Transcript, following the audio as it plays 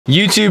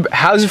YouTube,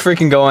 how's it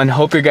freaking going?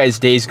 Hope your guys'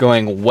 day's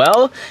going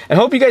well, and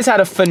hope you guys had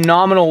a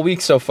phenomenal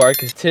week so far,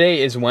 because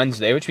today is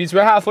Wednesday, which means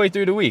we're halfway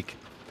through the week.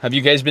 Have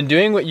you guys been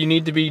doing what you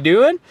need to be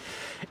doing?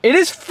 It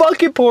is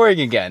fucking pouring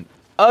again.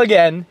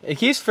 It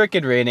keeps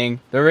freaking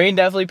raining. The rain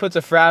definitely puts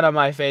a frown on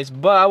my face,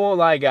 but I won't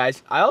lie,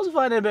 guys. I also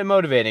find it a bit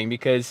motivating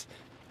because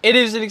it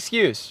is an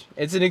excuse.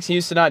 It's an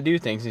excuse to not do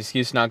things. An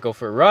excuse to not go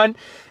for a run.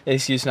 An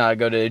excuse not to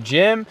go to the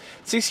gym.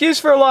 It's an excuse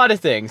for a lot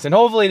of things. And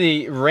hopefully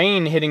the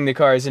rain hitting the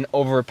car isn't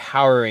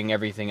overpowering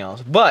everything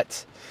else.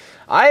 But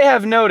I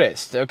have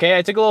noticed, okay,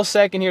 I took a little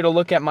second here to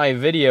look at my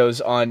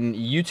videos on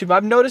YouTube.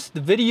 I've noticed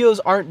the videos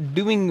aren't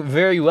doing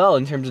very well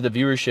in terms of the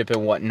viewership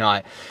and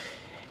whatnot.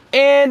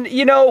 And,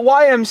 you know,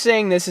 why I'm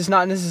saying this is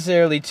not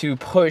necessarily to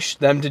push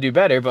them to do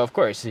better, but of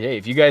course, hey,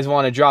 if you guys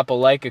want to drop a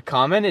like, a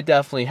comment, it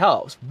definitely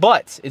helps.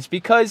 But it's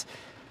because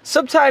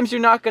sometimes you're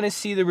not going to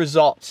see the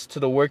results to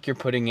the work you're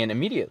putting in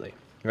immediately,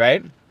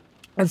 right?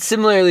 And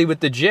similarly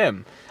with the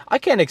gym, I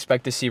can't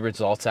expect to see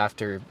results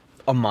after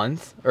a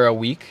month or a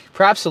week,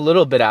 perhaps a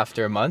little bit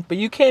after a month, but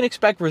you can't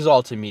expect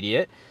results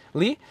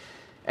immediately.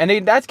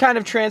 And that kind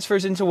of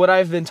transfers into what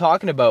I've been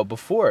talking about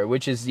before,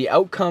 which is the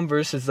outcome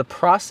versus the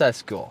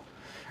process goal.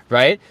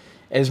 Right?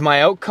 Is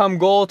my outcome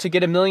goal to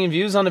get 1 million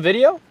views on a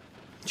video?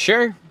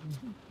 Sure.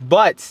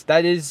 But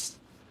that is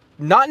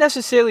not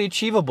necessarily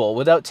achievable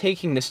without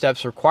taking the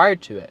steps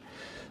required to it.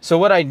 So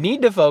what I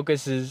need to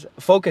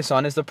focus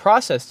on is the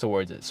process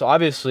towards it. So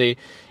obviously,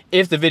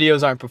 if the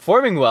videos aren't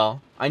performing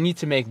well, I need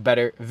to make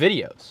better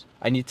videos.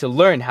 I need to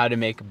learn how to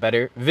make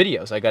better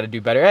videos. I got to do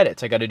better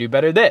edits. I got to do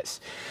better this.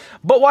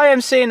 But why I'm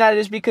saying that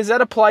is because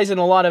that applies in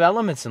a lot of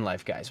elements in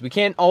life, guys. We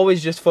can't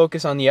always just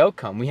focus on the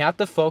outcome. We have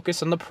to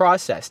focus on the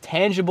process,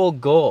 tangible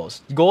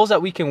goals, goals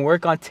that we can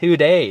work on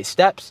today,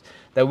 steps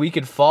that we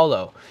could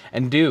follow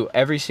and do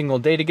every single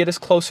day to get us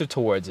closer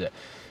towards it.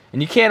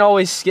 And you can't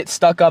always get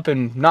stuck up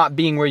in not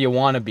being where you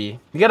want to be.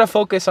 You got to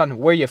focus on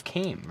where you've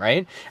came,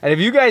 right? And if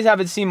you guys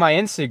haven't seen my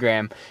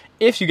Instagram,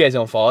 if you guys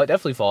don't follow it,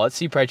 definitely follow it.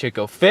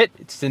 cPrideChico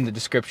It's in the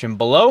description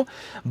below.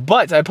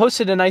 But I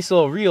posted a nice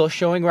little reel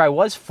showing where I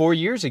was 4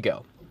 years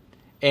ago.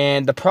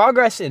 And the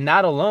progress in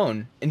that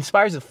alone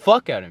inspires the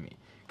fuck out of me.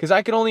 Because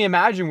I can only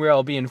imagine where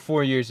I'll be in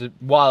 4 years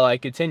while I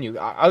continue.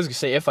 I was going to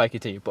say if I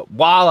continue, but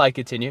while I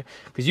continue.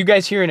 Because you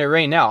guys hearing it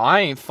right now,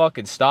 I ain't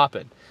fucking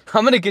stopping.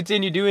 I'm going to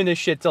continue doing this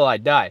shit till I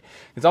die.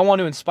 Because I want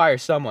to inspire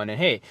someone. And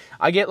hey,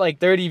 I get like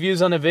 30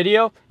 views on a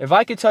video. If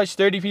I could touch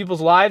 30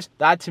 people's lives,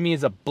 that to me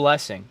is a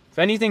blessing. If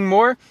anything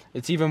more,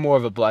 it's even more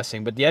of a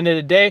blessing. But at the end of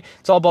the day,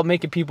 it's all about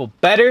making people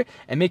better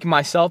and making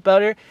myself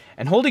better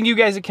and holding you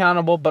guys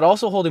accountable, but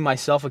also holding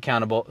myself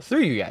accountable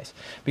through you guys.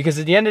 Because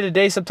at the end of the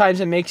day,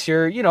 sometimes it makes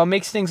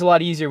makes things a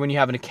lot easier when you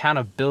have an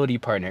accountability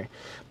partner.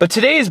 But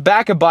today is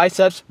back of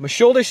biceps. My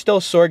shoulder's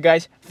still sore,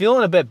 guys.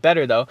 Feeling a bit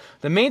better though.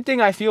 The main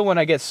thing I feel when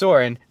I get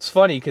sore, and it's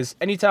funny because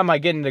anytime I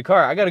get in the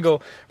car, I gotta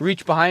go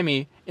reach behind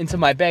me into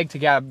my bag to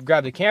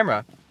grab the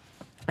camera.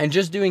 And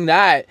just doing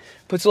that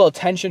puts a little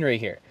tension right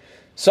here.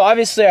 So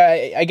obviously,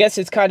 I guess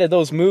it's kind of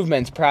those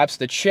movements. Perhaps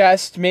the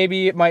chest,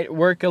 maybe it might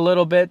work a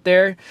little bit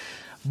there.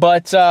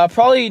 But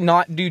probably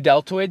not do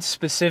deltoids,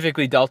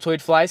 specifically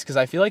deltoid flies, because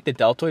I feel like the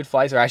deltoid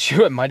flies are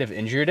actually what might have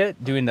injured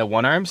it, doing the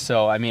one arm.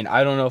 So, I mean,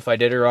 I don't know if I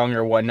did it wrong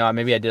or whatnot.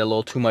 Maybe I did a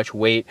little too much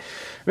weight.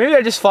 Maybe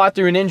I just fought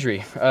through an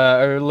injury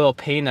or a little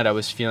pain that I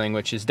was feeling,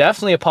 which is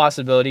definitely a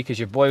possibility because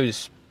your boy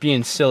was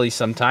being silly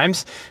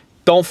sometimes.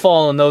 Don't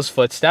follow in those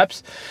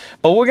footsteps,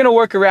 but we're gonna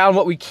work around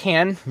what we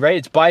can, right?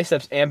 It's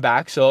biceps and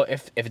back, so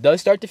if it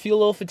does start to feel a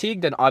little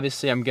fatigued, then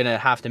obviously I'm gonna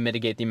have to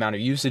mitigate the amount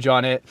of usage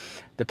on it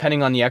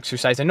depending on the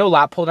exercise. I know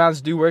lat pull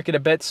downs do work it a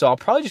bit, so I'll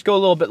probably just go a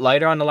little bit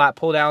lighter on the lat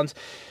pull downs.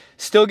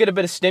 Still get a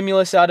bit of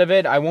stimulus out of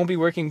it. I won't be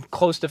working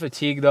close to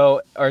fatigue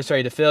though, or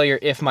sorry, to failure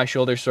if my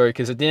shoulder's sore,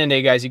 because at the end of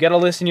the day, guys, you gotta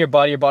listen to your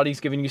body. Your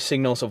body's giving you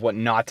signals of what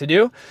not to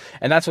do,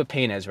 and that's what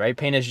pain is, right?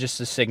 Pain is just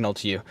a signal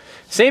to you.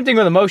 Same thing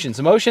with emotions.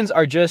 Emotions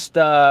are just,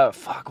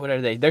 what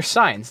are they? They're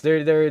signs.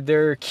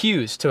 They're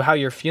cues to how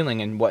you're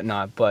feeling and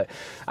whatnot, but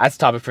that's a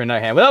topic for another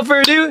hand. Without further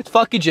ado, it's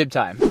fucking gym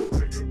time.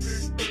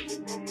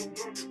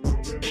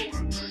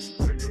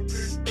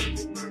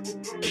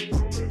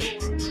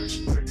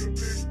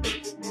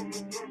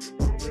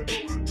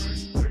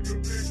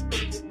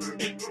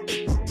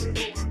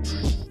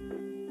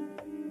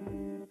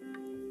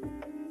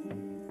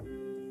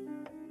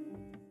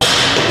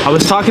 I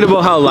was talking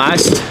about how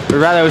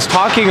I was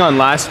talking on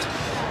last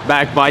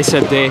back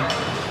bicep day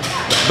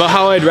about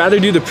how I'd rather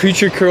do the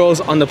preacher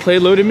curls on the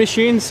plate loaded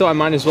machine, so I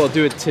might as well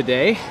do it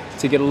today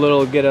to get a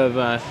little bit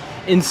of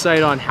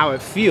insight on how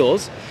it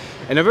feels.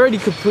 And I've already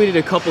completed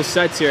a couple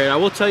sets here, and I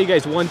will tell you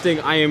guys one thing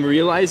I am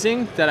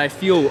realizing that I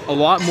feel a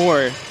lot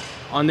more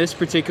on this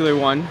particular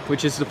one,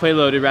 which is the plate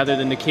loaded rather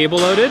than the cable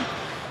loaded,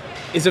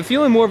 is I'm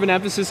feeling more of an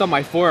emphasis on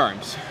my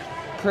forearms.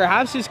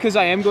 Perhaps it's because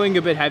I am going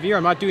a bit heavier.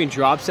 I'm not doing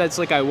drop sets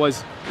like I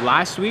was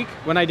last week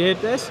when I did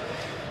this,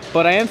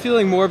 but I am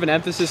feeling more of an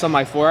emphasis on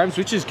my forearms,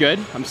 which is good.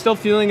 I'm still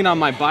feeling it on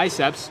my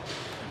biceps,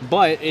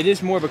 but it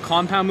is more of a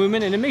compound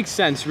movement, and it makes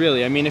sense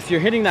really. I mean, if you're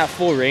hitting that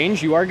full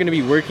range, you are going to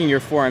be working your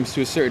forearms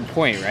to a certain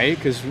point, right?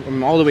 Because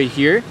I'm all the way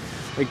here,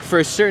 like for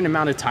a certain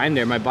amount of time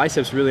there, my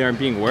biceps really aren't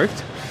being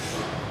worked.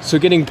 So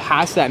getting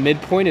past that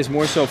midpoint is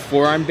more so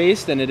forearm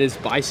based than it is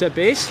bicep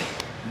based.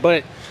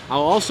 But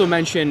I'll also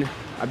mention,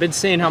 I've been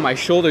saying how my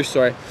shoulder's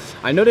sore.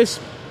 I notice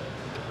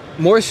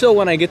more so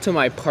when I get to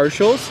my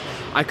partials,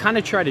 I kind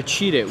of try to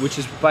cheat it, which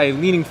is by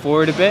leaning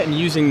forward a bit and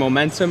using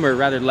momentum, or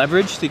rather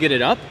leverage, to get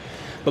it up.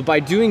 But by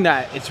doing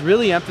that, it's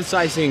really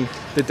emphasizing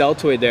the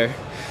deltoid there.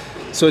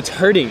 So it's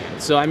hurting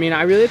it. So I mean,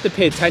 I really have to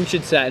pay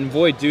attention to that and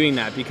avoid doing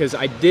that, because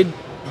I did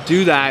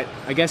do that,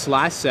 I guess,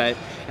 last set,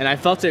 and I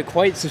felt it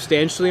quite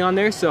substantially on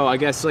there. So I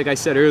guess, like I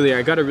said earlier,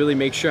 I gotta really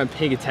make sure I'm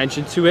paying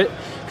attention to it,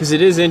 because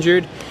it is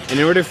injured. And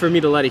in order for me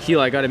to let it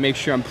heal, I gotta make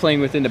sure I'm playing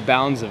within the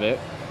bounds of it.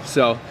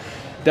 So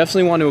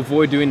definitely want to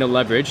avoid doing the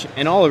leverage.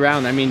 And all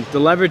around, I mean, the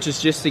leverage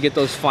is just to get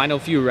those final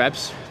few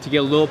reps, to get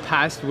a little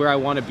past where I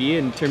want to be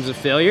in terms of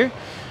failure.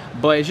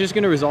 But it's just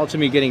going to result in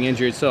me getting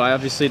injured. So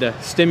obviously the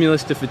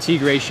stimulus to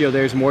fatigue ratio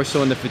there is more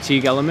so in the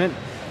fatigue element,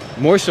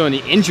 more so in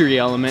the injury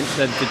element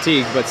than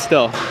fatigue, but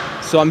still.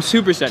 So I'm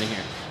supersetting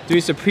here,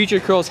 doing some preacher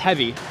curls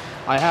heavy.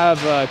 I have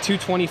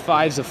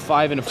 225s, a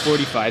 5, and a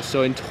 45,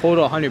 so in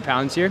total 100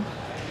 pounds here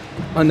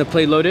on the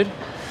plate loaded.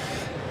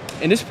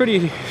 And it's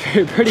pretty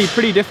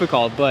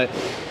difficult, but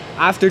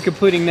after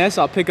completing this,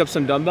 I'll pick up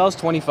some dumbbells,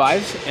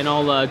 25s, and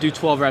I'll do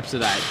 12 reps of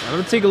that. I'm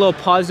gonna take a little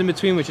pause in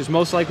between, which is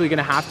most likely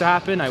gonna have to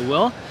happen. I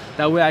will.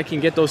 That way I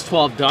can get those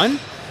 12 done.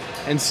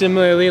 And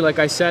similarly, like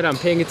I said, I'm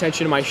paying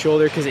attention to my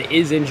shoulder because it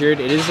is injured.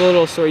 It is a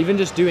little sore. Even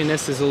just doing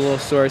this is a little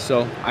sore.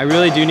 So I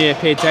really do need to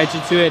pay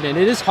attention to it. And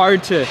it is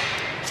hard to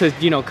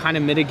you know, kind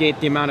of mitigate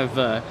the amount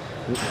of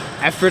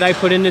effort I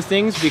put into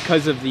things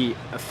because of the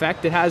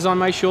effect it has on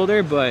my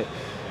shoulder. But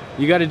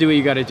you got to do what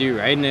you got to do,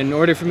 right? And in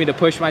order for me to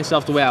push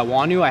myself the way I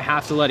want to, I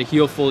have to let it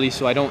heal fully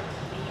so I don't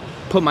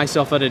put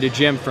myself out of the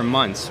gym for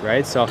months,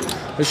 right? So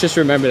let's just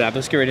remember that.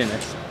 Let's get right in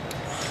this.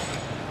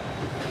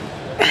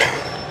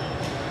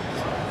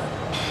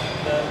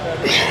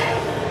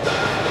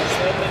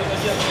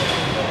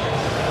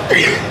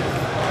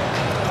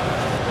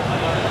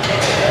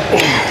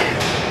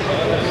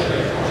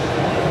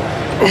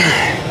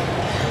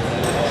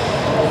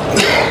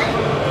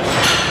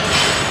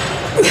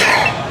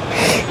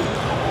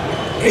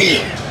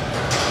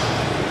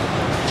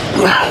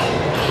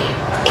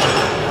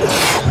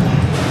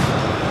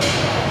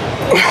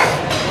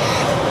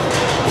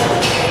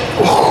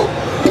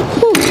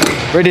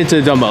 Right into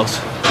the dumbbells.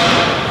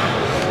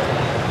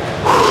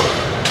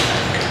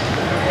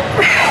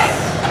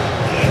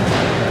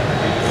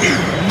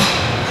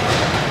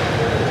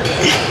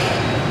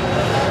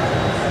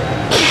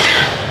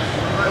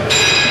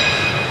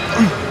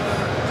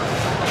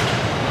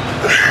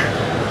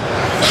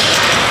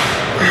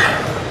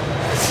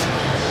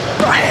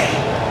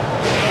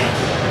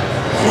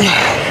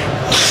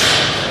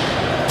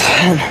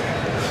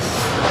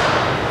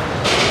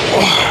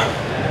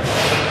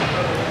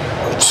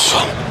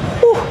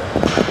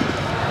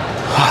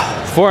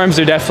 Forearms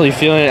are definitely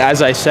feeling it.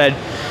 As I said,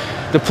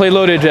 the plate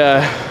loaded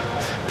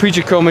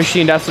preacher curl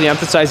machine definitely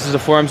emphasizes the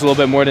forearms a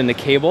little bit more than the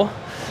cable.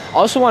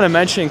 Also want to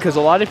mention, because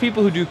a lot of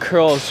people who do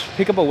curls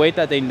pick up a weight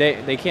that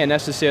they can't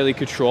necessarily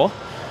control.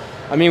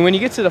 I mean, when you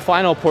get to the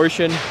final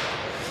portion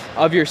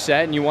of your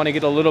set and you want to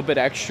get a little bit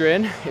extra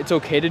in, it's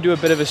okay to do a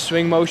bit of a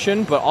swing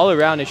motion, but all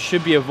around it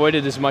should be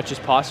avoided as much as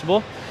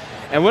possible.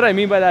 And what I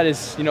mean by that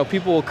is, you know,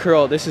 people will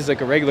curl, this is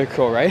like a regular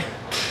curl, right?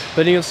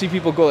 But then you'll see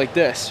people go like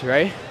this,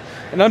 right?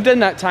 And I've done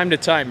that time to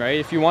time, right?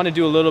 If you want to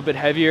do a little bit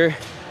heavier,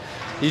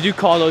 you do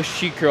call those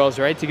cheat curls,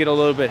 right? To get a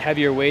little bit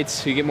heavier weights,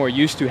 so you get more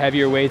used to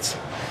heavier weights,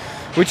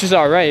 which is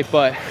all right.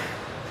 But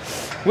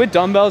with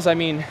dumbbells, I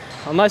mean,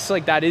 unless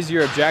like that is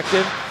your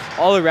objective,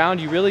 all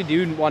around you really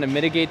do want to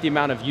mitigate the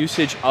amount of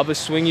usage of a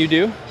swing you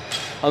do,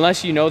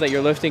 unless you know that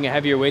you're lifting a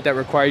heavier weight that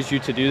requires you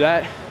to do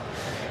that.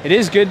 It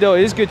is good though,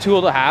 it is a good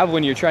tool to have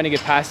when you're trying to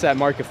get past that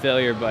mark of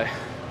failure. But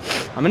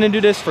I'm gonna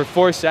do this for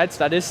 4 sets.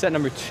 That is set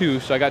number 2,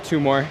 so I got 2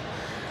 more.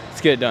 Let's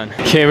get it done.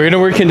 Okay, we're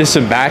gonna work into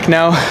some back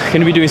now.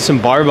 Gonna be doing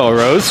some barbell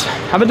rows.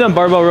 Haven't done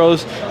barbell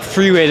rows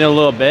free weight in a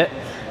little bit.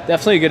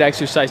 Definitely a good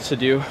exercise to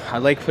do. I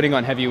like putting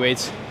on heavy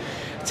weights.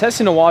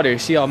 Testing the water,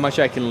 see how much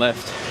I can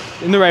lift.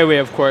 In the right way,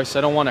 of course.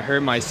 I don't want to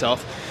hurt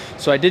myself.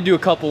 So I did do a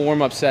couple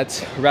warm-up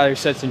sets, or rather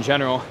sets in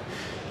general,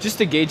 just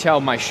to gauge how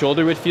my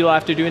shoulder would feel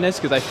after doing this,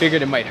 because I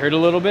figured it might hurt a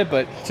little bit,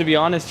 but to be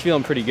honest,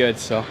 feeling pretty good.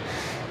 So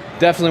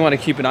definitely want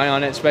to keep an eye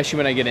on it, especially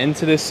when I get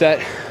into this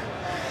set.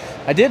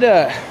 I did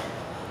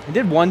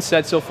 1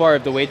 set so far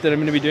of the weight that I'm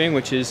going to be doing,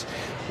 which is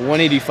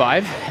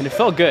 185, and it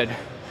felt good.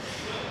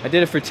 I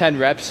did it for 10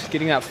 reps,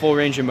 getting that full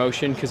range of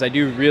motion, because I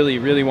do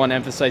really want to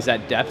emphasize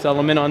that depth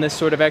element on this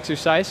sort of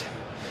exercise.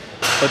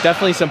 But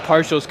definitely some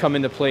partials come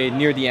into play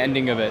near the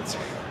ending of it.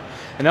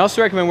 And I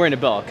also recommend wearing a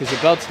belt, because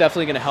the belt's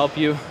definitely going to help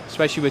you,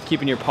 especially with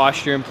keeping your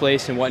posture in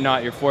place and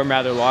whatnot, your form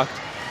rather locked,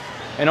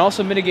 and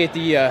also mitigate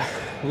the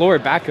lower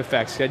back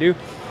effects. I do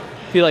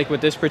feel like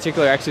with this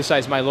particular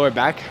exercise, my lower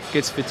back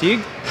gets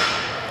fatigued,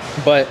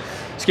 but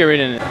let's get right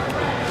in it.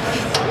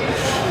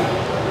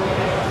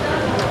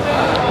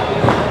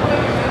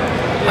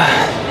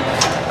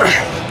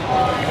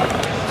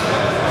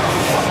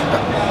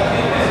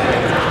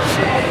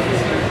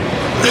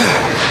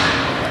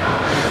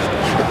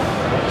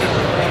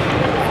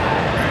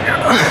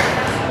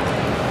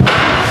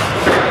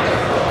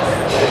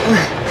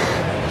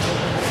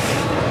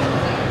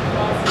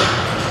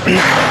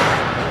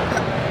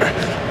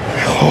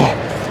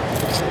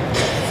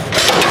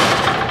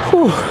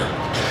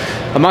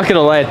 I'm not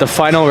gonna lie, at the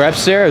final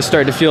reps there, I was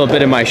starting to feel a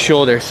bit in my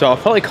shoulder, so I'll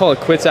probably call it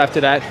quits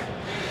after that.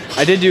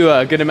 I did do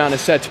a good amount of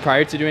sets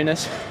prior to doing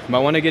this, but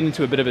I want to get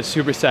into a bit of a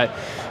superset,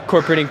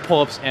 incorporating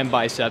pull-ups and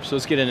biceps, so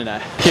let's get into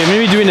that. Okay, I'm gonna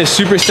be doing a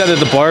superset of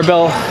the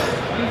barbell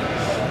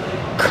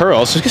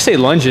curls. I was gonna say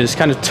lunges,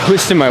 kind of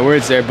twisting my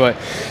words there, but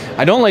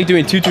I don't like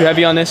doing too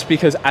heavy on this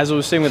because, as I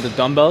was saying with the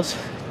dumbbells,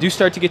 do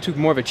start to get to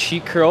more of a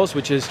cheat curls,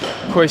 which is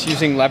of course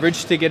using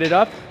leverage to get it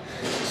up.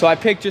 So I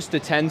picked just the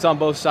 10s on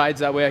both sides,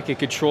 that way I could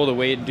control the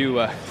weight and do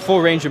a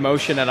full range of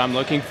motion that I'm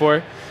looking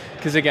for.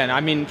 Because again,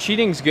 I mean,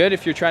 cheating's good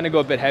if you're trying to go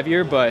a bit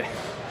heavier, but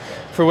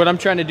for what I'm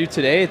trying to do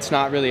today, it's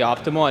not really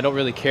optimal. I don't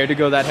really care to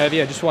go that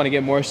heavy. I just want to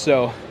get more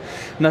so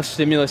enough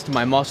stimulus to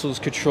my muscles,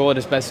 control it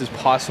as best as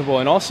possible,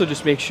 and also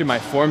just make sure my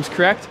form's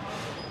correct.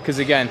 Because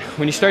again,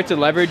 when you start to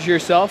leverage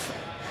yourself,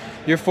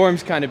 your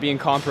form's kind of being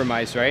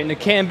compromised, right? And it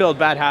can build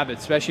bad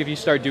habits, especially if you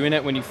start doing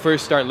it when you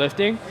first start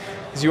lifting,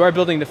 because you are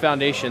building the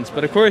foundations.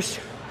 But of course,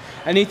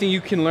 anything you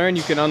can learn,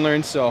 you can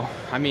unlearn. So,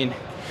 I mean,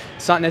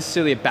 it's not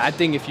necessarily a bad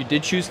thing if you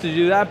did choose to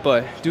do that,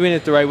 but doing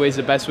it the right way is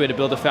the best way to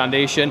build a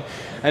foundation.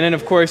 And then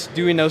of course,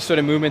 doing those sort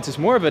of movements is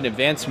more of an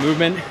advanced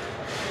movement,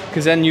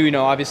 because then you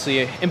know,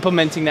 obviously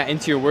implementing that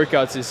into your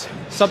workouts is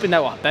something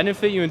that will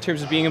benefit you in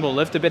terms of being able to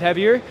lift a bit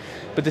heavier.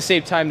 But at the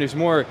same time, there's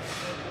more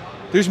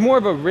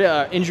of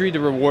a injury to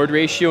reward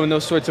ratio in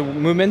those sorts of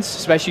movements,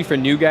 especially for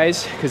new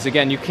guys, because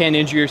again, you can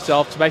injure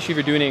yourself, especially if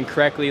you're doing it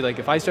incorrectly. Like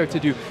if I start to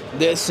do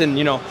this and,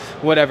 you know,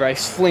 whatever, I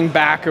fling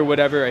back or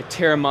whatever, I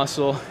tear a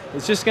muscle,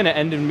 it's just going to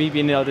end in me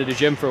being out of the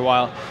gym for a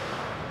while.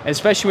 And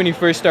especially when you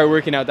first start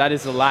working out, that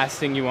is the last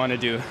thing you want to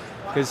do,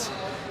 because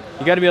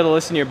you got to be able to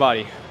listen to your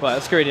body. But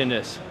let's get right into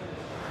this.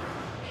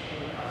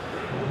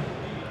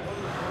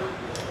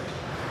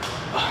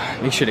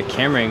 Make sure the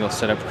camera angle is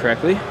set up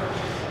correctly.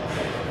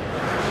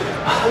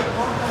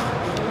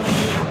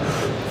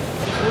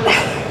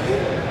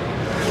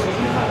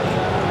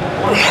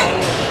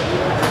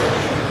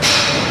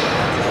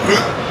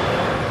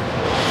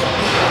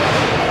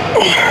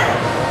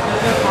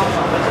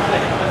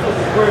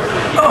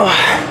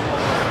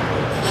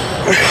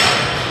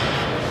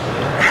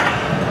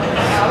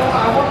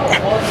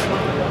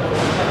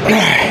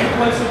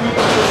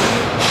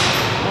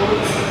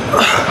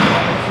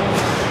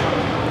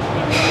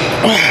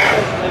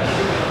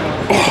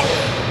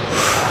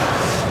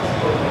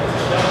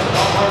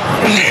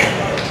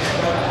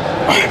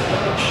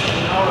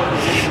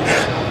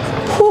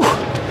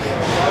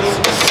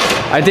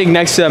 I think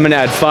next I'm gonna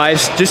add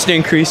 5s just to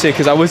increase it,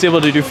 because I was able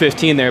to do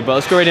 15 there, but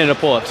let's go right into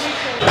pull-ups.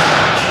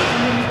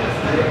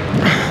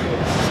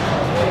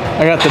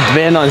 I got the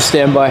band on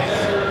standby.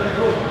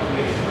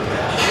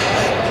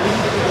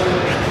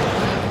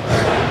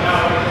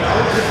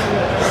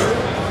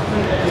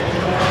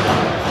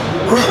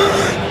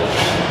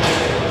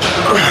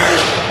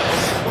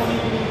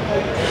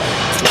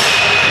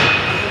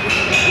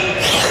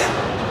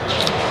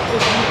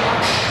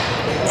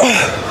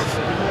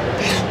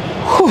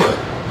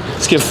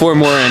 Let's get 4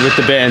 more in with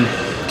the band.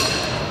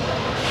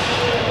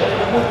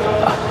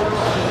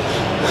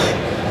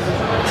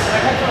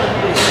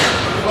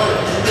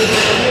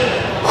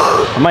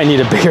 I might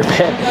need a bigger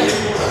band.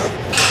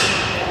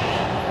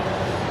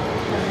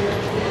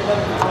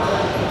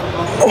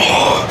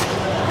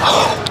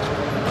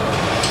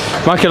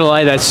 I'm not gonna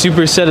lie, that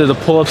superset of the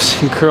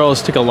pull-ups and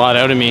curls took a lot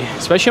out of me,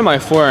 especially on my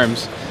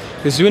forearms.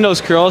 Because doing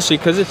those curls,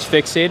 because it's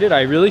fixated,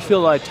 I really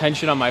feel a lot of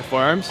tension on my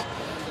forearms.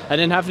 And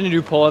then having to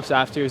do pull-ups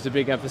after is a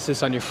big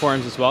emphasis on your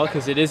forearms as well,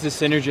 because it is the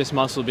synergist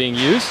muscle being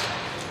used,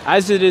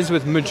 as it is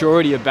with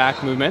majority of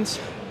back movements.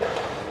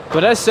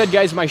 But as said,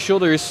 guys, my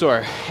shoulder is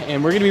sore,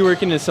 and we're gonna be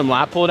working in some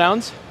lat pull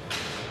downs.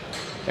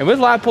 And with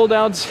lat pull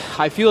downs,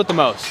 I feel it the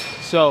most.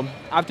 So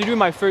after doing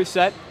my first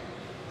set,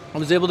 I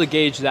was able to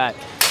gauge that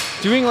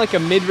doing like a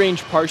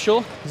mid-range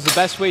partial is the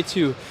best way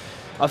to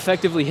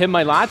effectively hit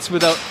my lats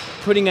without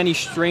putting any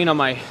strain on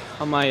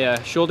my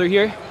shoulder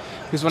here.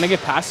 Because when I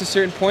get past a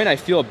certain point, I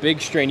feel a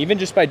big strain. Even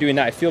just by doing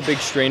that, I feel a big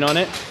strain on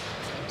it.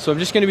 So I'm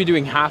just gonna be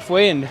doing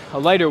halfway and a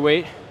lighter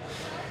weight.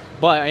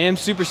 But I am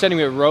supersetting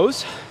with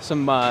rows,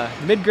 some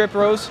mid-grip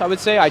rows, I would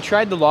say. I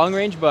tried the long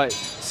range, but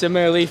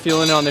similarly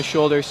feeling it on the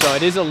shoulder. So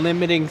it is a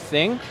limiting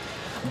thing,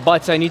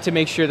 but I need to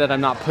make sure that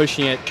I'm not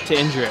pushing it to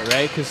injure it,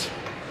 right? Because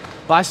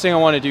last thing I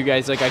wanna do,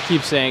 guys, like I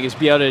keep saying, is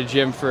be out of the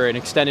gym for an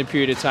extended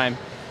period of time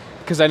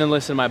because I didn't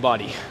listen to my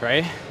body,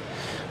 right?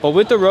 But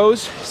with the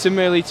rows,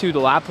 similarly to the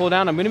lat pull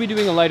down, I'm gonna be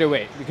doing a lighter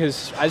weight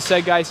because, as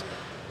said, guys,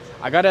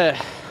 I gotta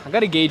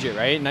gauge it,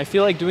 right? And I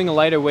feel like doing a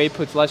lighter weight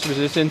puts less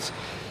resistance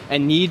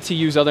and need to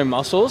use other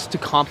muscles to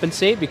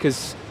compensate,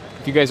 because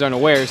if you guys aren't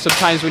aware,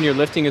 sometimes when you're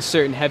lifting a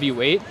certain heavy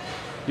weight,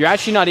 you're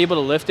actually not able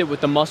to lift it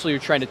with the muscle you're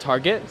trying to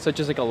target,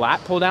 such as like a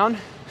lat pull down,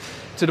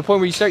 to the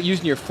point where you start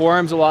using your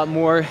forearms a lot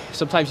more.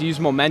 Sometimes you use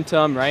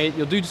momentum, right?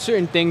 You'll do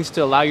certain things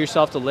to allow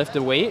yourself to lift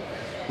the weight,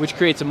 which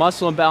creates a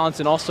muscle imbalance,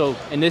 and also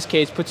in this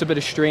case puts a bit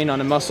of strain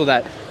on a muscle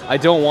that I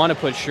don't want to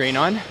put strain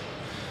on.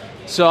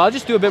 So I'll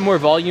just do a bit more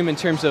volume in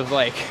terms of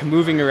like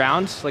moving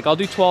around. Like I'll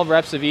do 12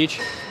 reps of each,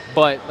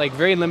 but like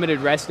very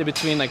limited rest in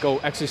between, like go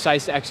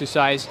exercise to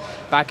exercise,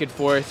 back and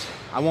forth.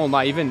 I won't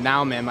lie, even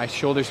now, man, my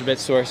shoulder's a bit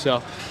sore,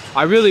 so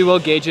I really will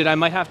gauge it. I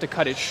might have to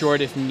cut it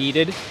short if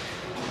needed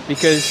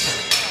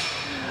because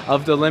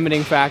of the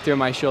limiting factor in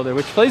my shoulder,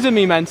 which plays with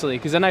me mentally,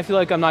 because then I feel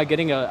like I'm not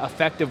getting an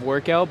effective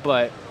workout,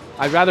 but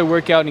I'd rather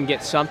work out and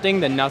get something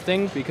than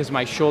nothing because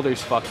my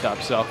shoulder's fucked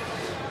up. So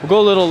we'll go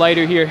a little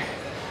lighter here,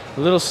 a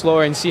little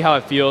slower, and see how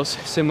it feels.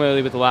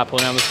 Similarly with the lat pull.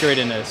 Now let's get right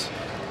into this.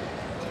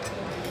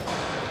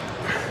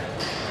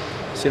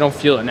 So you don't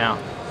feel it now.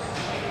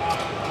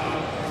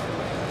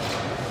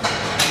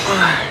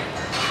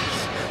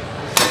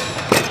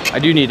 I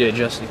do need to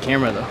adjust the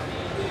camera though.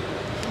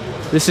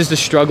 This is the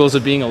struggles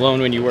of being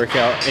alone when you work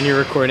out and you're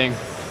recording.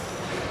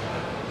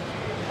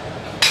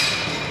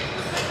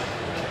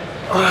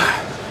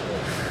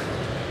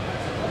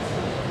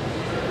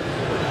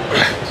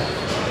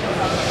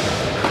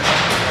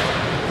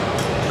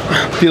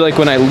 I feel like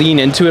when I lean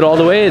into it all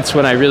the way, it's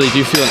when I really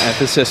do feel an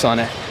emphasis on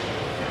it.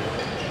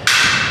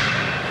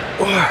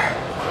 4,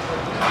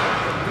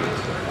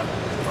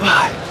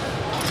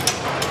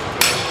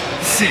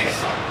 5,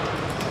 6,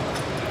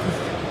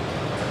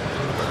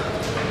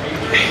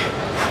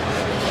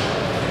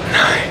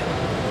 9,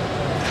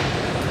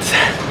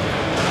 10.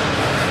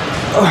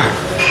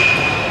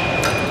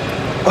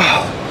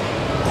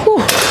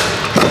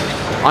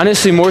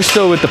 Honestly, more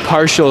so with the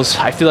partials,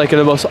 I feel like they're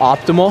the most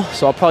optimal,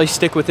 so I'll probably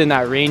stick within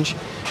that range,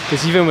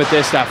 because even with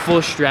this, that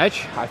full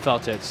stretch, I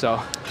felt it. So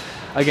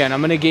again,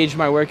 I'm gonna gauge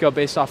my workout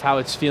based off how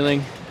it's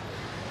feeling.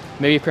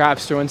 Maybe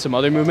perhaps throw in some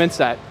other movements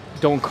that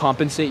don't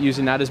compensate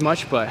using that as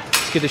much, but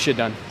let's get this shit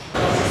done.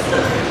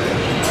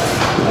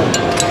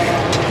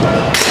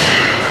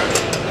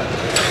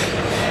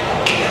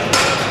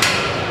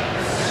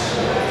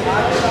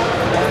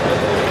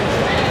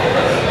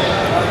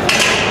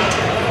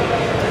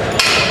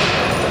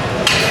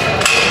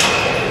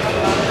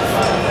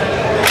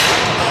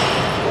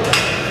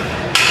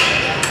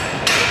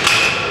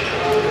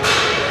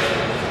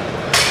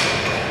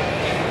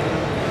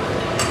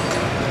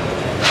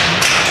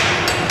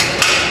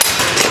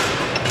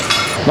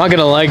 I'm not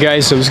gonna lie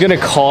guys, I was gonna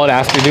call it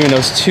after doing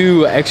those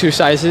 2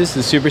 exercises, the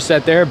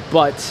superset there,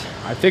 but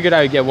I figured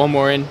I would get one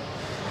more in.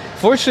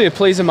 Fortunately, it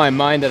plays in my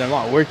mind that I'm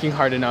not working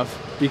hard enough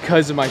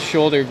because of my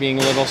shoulder being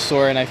a little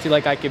sore, and I feel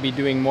like I could be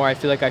doing more. I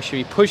feel like I should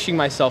be pushing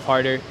myself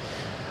harder,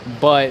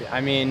 but I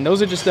mean,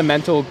 those are just the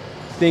mental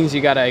things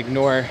you gotta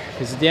ignore,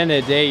 because at the end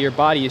of the day, your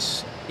body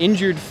is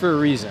injured for a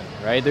reason,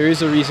 right? There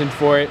is a reason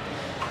for it,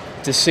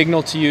 to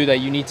signal to you that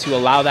you need to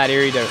allow that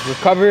area to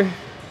recover.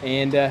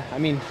 And I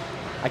mean,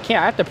 I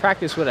have to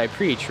practice what I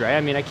preach, right?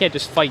 I mean, I can't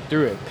just fight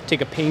through it, take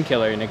a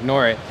painkiller and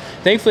ignore it.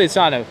 Thankfully, it's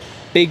not a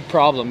big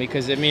problem,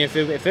 because I mean, if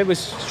it was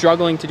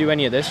struggling to do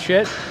any of this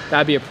shit,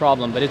 that'd be a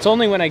problem. But it's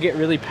only when I get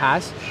really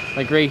past,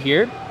 like right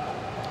here,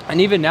 and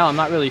even now, I'm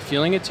not really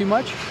feeling it too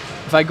much.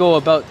 If I go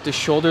about the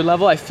shoulder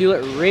level, I feel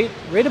it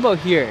right about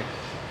here,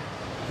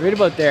 right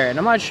about there. And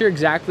I'm not sure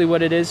exactly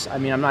what it is. I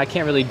mean, I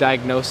can't really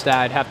diagnose that.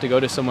 I'd have to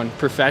go to someone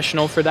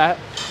professional for that.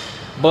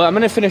 But I'm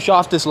gonna finish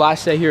off this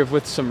last set here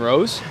with some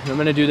rows. I'm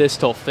gonna do this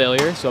till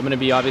failure. So I'm gonna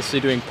be obviously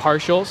doing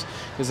partials,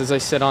 because as I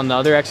said on the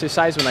other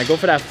exercise, when I go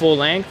for that full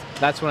length,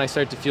 that's when I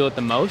start to feel it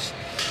the most,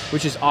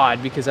 which is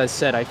odd because as I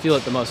said, I feel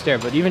it the most there,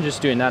 but even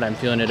just doing that, I'm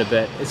feeling it a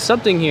bit. It's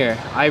something here.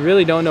 I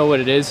really don't know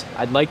what it is.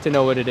 I'd like to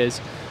know what it is.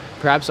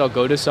 Perhaps I'll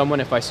go to someone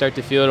if I start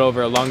to feel it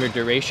over a longer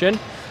duration.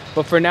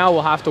 But for now,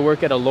 we'll have to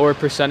work at a lower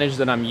percentage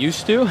than I'm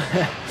used to.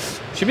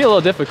 Should be a little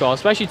difficult,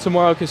 especially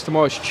tomorrow, because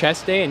tomorrow's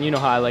chest day, and you know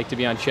how I like to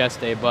be on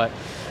chest day. But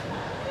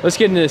let's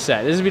get into this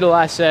set. This will be the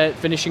last set,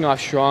 finishing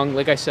off strong.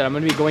 Like I said, I'm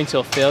gonna be going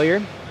till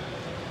failure.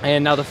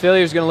 And now the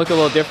failure is gonna look a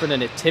little different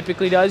than it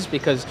typically does,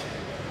 because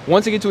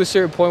once I get to a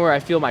certain point where I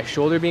feel my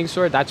shoulder being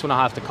sore, that's when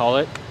I'll have to call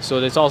it.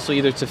 So it's also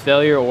either to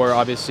failure or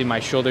obviously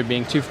my shoulder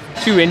being too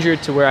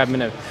injured to where I'm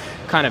gonna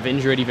kind of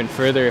injure it even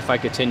further if I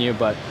continue.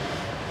 But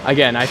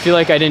again, I feel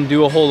like I didn't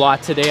do a whole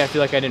lot today. I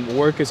feel like I didn't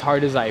work as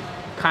hard as I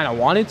kind of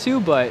wanted to,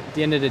 but at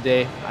the end of the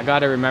day, I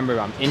gotta remember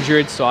I'm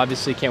injured, so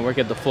obviously can't work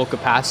at the full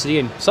capacity,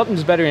 and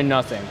something's better than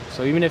nothing.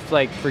 So even if,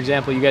 like, for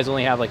example, you guys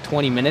only have like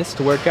 20 minutes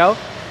to work out,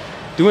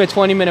 doing a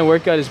 20-minute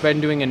workout is better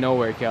than doing a no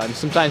workout. And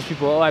sometimes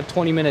people, oh, I have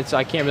 20 minutes, so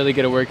I can't really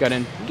get a workout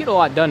in. You get a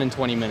lot done in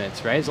 20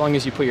 minutes, right? As long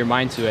as you put your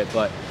mind to it,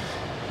 but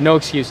no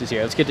excuses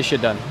here. Let's get this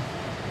shit done.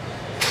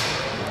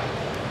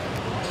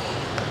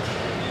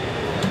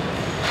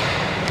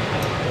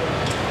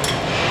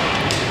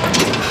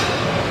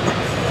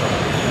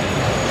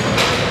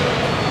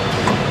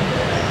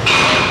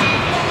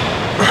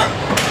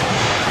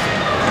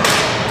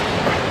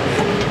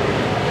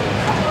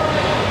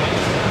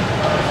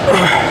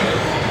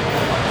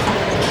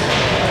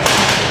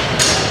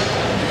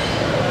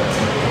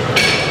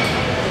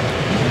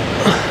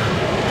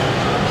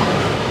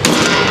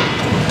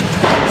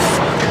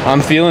 I'm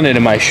feeling it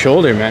in my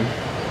shoulder, man.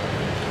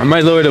 I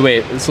might lower the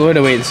weight. Let's lower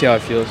the weight and see how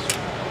it feels.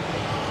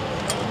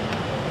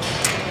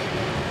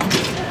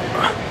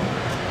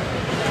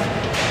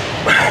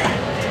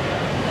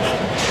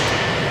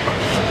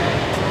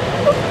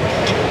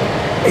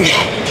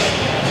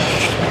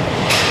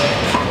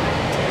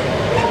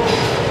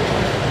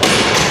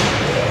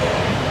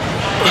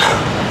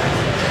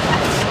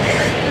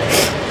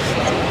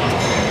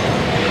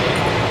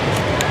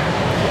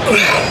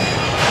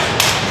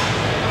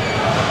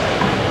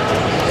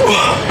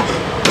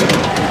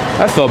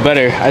 That felt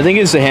better. I think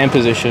it's the hand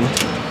position.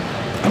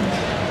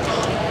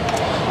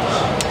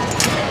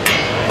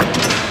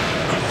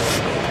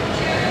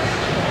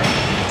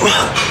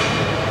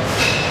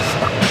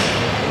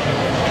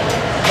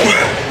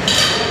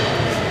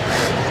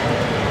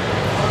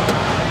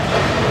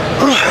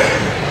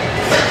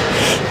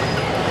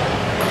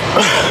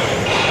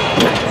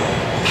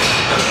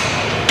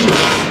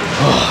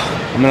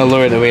 I'm gonna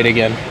lower the weight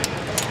again.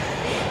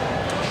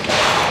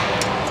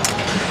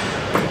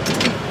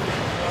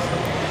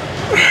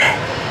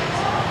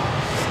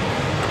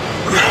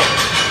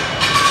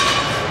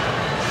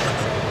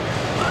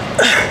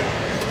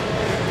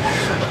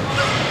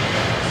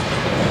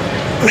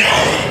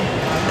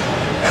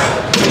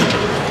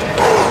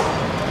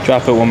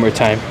 Drop it one more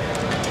time.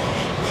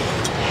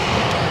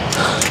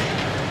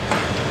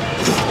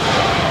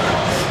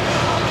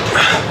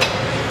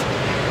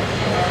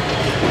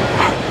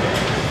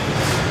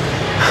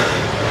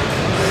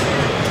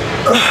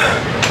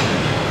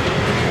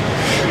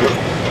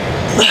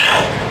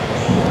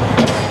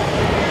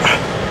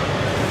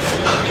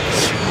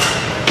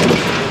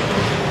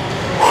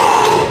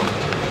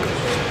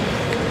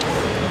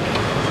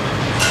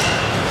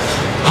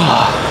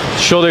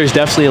 Shoulder is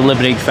definitely a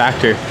limiting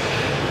factor.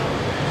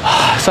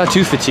 It's not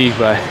too fatigued,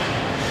 but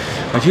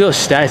I feel the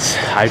stats.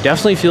 I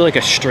definitely feel like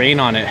a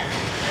strain on it.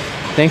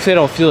 Thankfully, I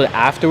don't feel it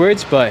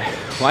afterwards, but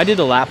when I did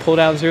the lat pull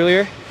downs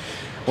earlier,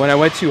 when I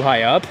went too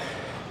high up,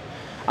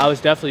 I was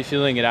definitely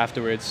feeling it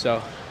afterwards.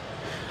 So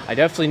I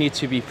definitely need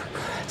to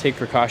take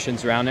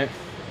precautions around it.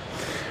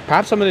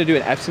 Perhaps I'm gonna do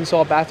an Epsom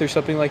salt bath or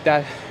something like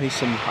that. Maybe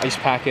some ice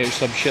packet or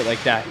some shit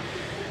like that.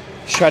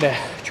 Just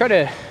try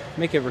to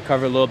make it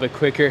recover a little bit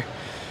quicker.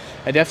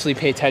 I definitely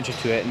pay attention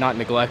to it, not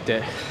neglect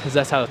it, because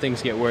that's how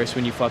things get worse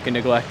when you fucking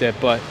neglect it.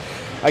 But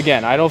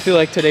again, I don't feel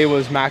like today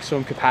was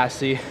maximum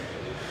capacity,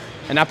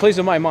 and that plays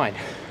with my mind,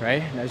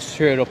 right? And I'm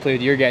sure it'll play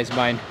with your guys'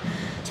 mind,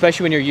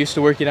 especially when you're used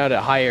to working out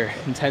at higher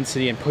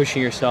intensity and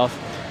pushing yourself.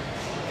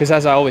 Because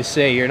as I always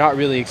say, you're not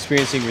really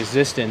experiencing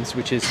resistance,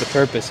 which is the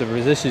purpose of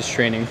resistance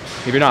training,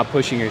 if you're not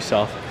pushing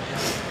yourself.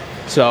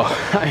 So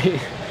I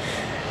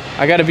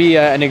gotta be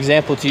an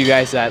example to you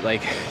guys that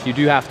like you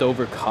do have to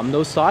overcome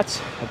those thoughts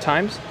at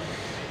times.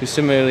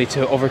 Similarly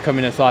to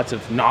overcoming the thoughts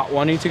of not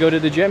wanting to go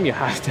to the gym, you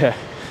have to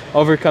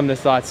overcome the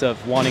thoughts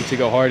of wanting to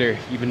go harder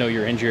even though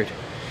you're injured,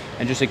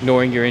 and just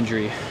ignoring your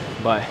injury.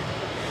 But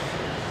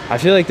I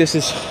feel like this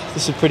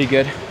is pretty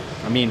good.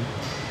 I mean,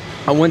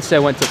 I wouldn't say I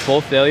went to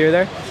full failure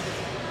there,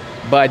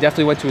 but I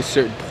definitely went to a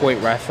certain point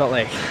where I felt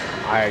like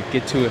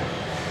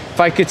if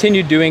I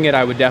continued doing it,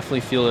 I would definitely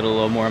feel it a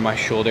little more in my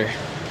shoulder.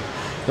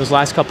 Those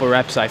last couple of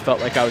reps, I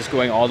felt like I was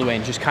going all the way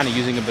and just kind of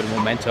using a bit of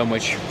momentum,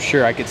 which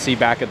sure I could see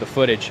back at the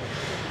footage.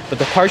 But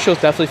the partials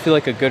definitely feel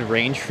like a good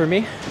range for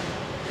me.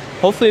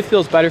 Hopefully it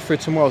feels better for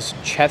tomorrow's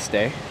chest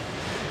day.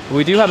 But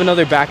we do have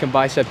another back and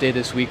bicep day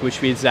this week,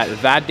 which means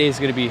that day is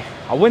gonna be,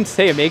 I wouldn't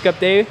say a makeup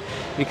day,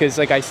 because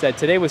like I said,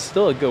 today was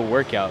still a good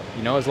workout.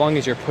 You know, as long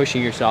as you're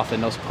pushing yourself,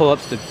 and those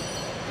pull-ups, the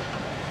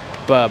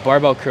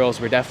barbell curls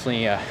were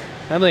definitely a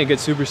good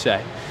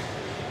superset.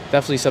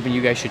 Definitely something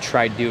you guys should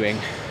try doing,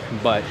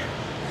 but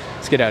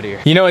let's get out of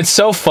here. You know, it's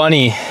so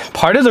funny.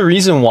 Part of the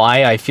reason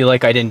why I feel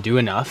like I didn't do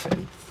enough,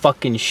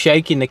 fucking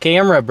shaking the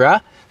camera, bruh.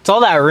 It's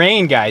all that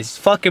rain, guys. It's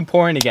fucking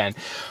pouring again.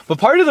 But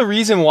part of the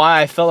reason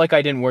why I felt like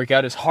I didn't work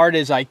out as hard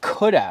as I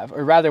could have,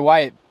 or rather why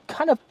it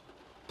kind of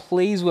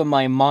plays with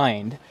my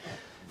mind,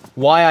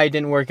 why I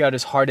didn't work out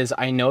as hard as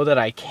I know that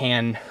I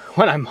can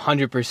when I'm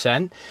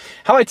 100%,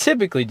 how I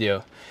typically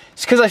do.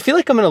 It's because I feel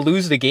like I'm gonna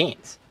lose the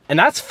gains. And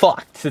that's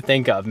fucked to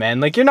think of, man.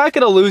 Like, you're not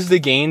gonna lose the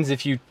gains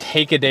if you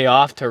take a day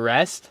off to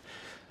rest.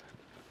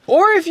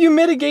 Or if you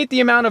mitigate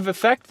the amount of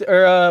effect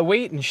or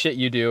weight and shit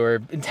you do,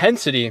 or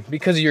intensity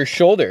because of your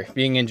shoulder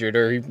being injured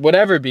or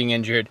whatever being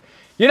injured,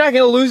 you're not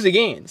gonna lose the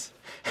gains.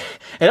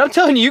 And I'm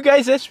telling you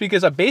guys this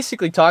because I'm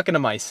basically talking to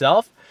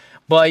myself.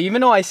 But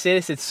even though I say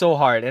this, it's so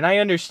hard. And I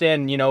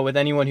understand, you know, with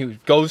anyone who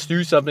goes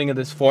through something of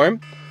this form.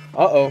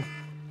 Uh-oh.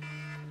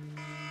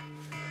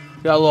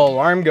 Got a little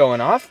alarm going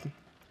off.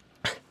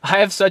 I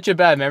have such a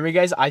bad memory,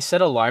 guys. I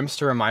set alarms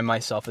to remind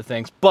myself of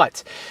things.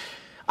 But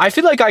I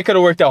feel like I could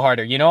have worked out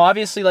harder. You know,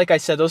 obviously, like I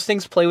said, those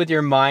things play with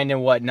your mind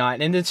and whatnot.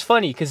 And it's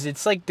funny because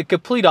it's like the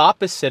complete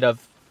opposite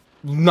of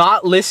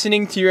not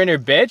listening to your inner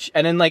bitch.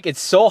 And then like, it's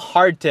so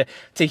hard to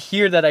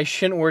hear that I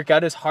shouldn't work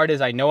out as hard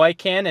as I know I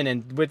can, and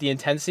then with the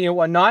intensity and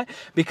whatnot,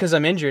 because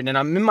I'm injured. And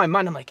I'm in my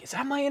mind, I'm like, is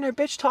that my inner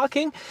bitch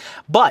talking?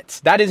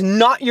 But that is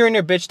not your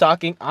inner bitch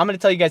talking. I'm going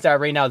to tell you guys that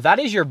right now. That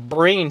is your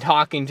brain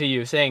talking to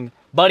you saying,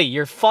 buddy,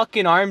 your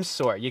fucking arm's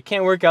sore. You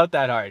can't work out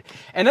that hard.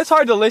 And that's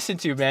hard to listen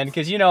to, man,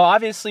 because, you know,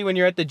 obviously when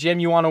you're at the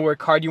gym, you want to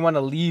work hard. You want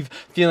to leave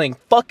feeling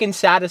fucking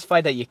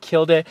satisfied that you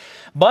killed it.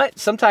 But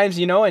sometimes,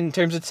 you know, in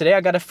terms of today,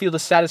 I got to feel the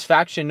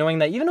satisfaction knowing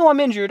that even though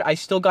I'm injured, I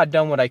still got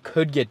done what I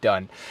could get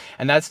done.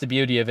 And that's the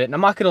beauty of it. And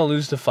I'm not going to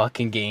lose the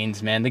fucking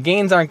gains, man. The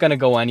gains aren't going to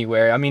go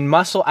anywhere. I mean,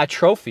 muscle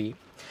atrophy,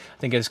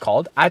 think it's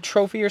called,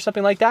 atrophy or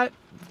something like that.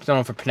 I don't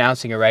know if I'm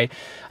pronouncing it right.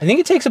 I think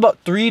it takes about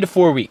 3 to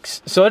 4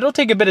 weeks. So it'll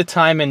take a bit of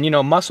time, and you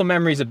know, muscle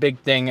memory is a big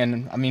thing.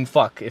 And I mean,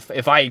 fuck,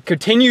 if I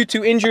continue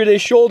to injure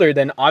this shoulder,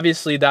 then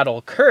obviously that'll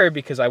occur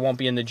because I won't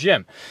be in the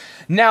gym.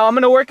 Now I'm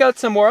gonna work out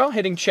tomorrow,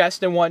 hitting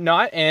chest and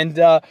whatnot, and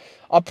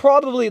I'll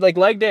probably, like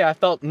leg day, I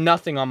felt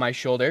nothing on my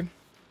shoulder.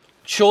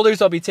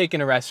 Shoulders, I'll be taking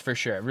a rest for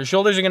sure. The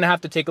shoulders are going to have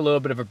to take a little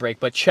bit of a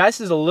break, but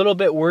chest is a little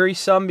bit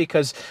worrisome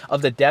because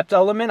of the depth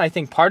element. I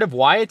think part of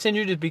why it's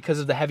injured is because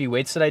of the heavy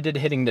weights that I did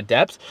hitting the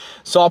depth.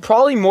 So I'll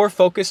probably more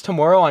focus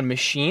tomorrow on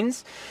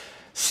machines.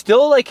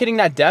 Still like hitting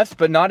that depth,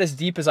 but not as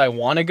deep as I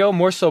want to go.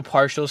 More so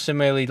partial,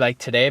 similarly like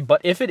today. But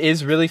if it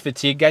is really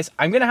fatigued, guys,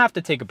 I'm going to have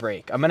to take a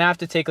break. I'm going to have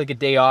to take like a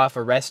day off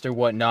or rest or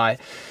whatnot.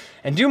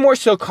 And do more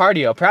so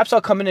cardio. Perhaps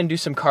I'll come in and do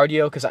some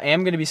cardio because I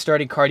am going to be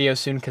starting cardio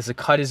soon because the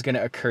cut is going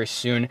to occur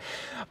soon.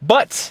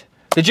 But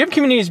the gym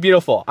community is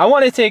beautiful. I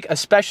want to take a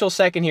special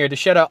second here to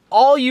shout out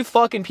all you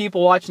fucking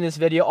people watching this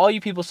video, all you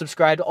people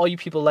subscribed, all you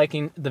people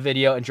liking the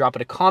video and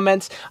dropping the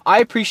comments. I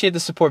appreciate the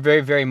support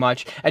very, very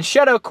much. And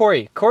shout out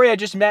Corey. Corey I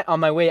just met on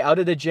my way out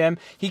of the gym.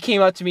 He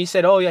came up to me,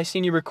 said, "Oh, I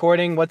seen you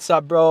recording. What's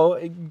up,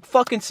 bro?"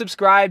 Fucking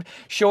subscribe,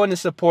 showing the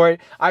support.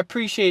 I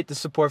appreciate the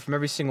support from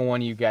every single one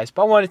of you guys.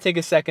 But I want to take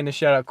a second to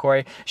shout out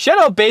Corey. Shout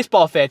out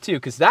Baseball Fan too,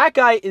 because that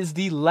guy is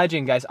the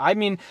legend, guys. I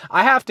mean,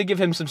 I have to give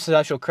him some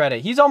special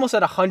credit. He's almost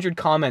at 100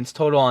 comments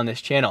total on this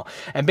channel.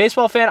 And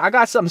Baseball Fan, I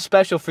got something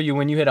special for you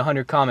when you hit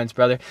 100 comments,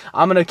 brother.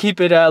 I'm gonna keep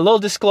it a little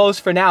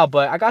disclosed for now,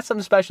 but I got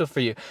something special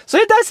for you. So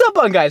hit that sub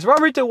button, guys. We're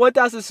on route to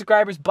 1,000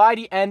 subscribers by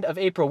the end of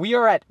April. We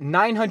are at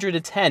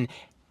 910.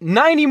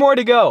 90 more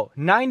to go.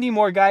 90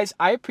 more, guys.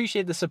 I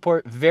appreciate the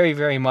support very,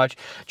 very much.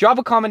 Drop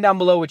a comment down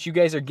below what you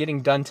guys are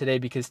getting done today,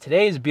 because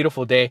today is a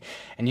beautiful day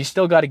and you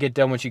still got to get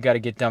done what you got to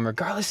get done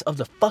regardless of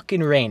the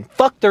fucking rain.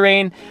 Fuck the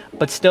rain,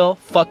 but still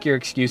fuck your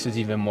excuses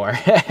even more.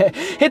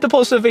 Hit the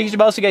post notification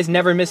bell so you guys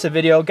never miss a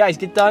video. Guys,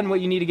 get done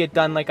what you need to get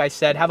done. Like I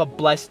said, have a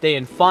blessed day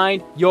and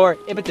find your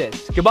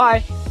impetus.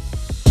 Goodbye.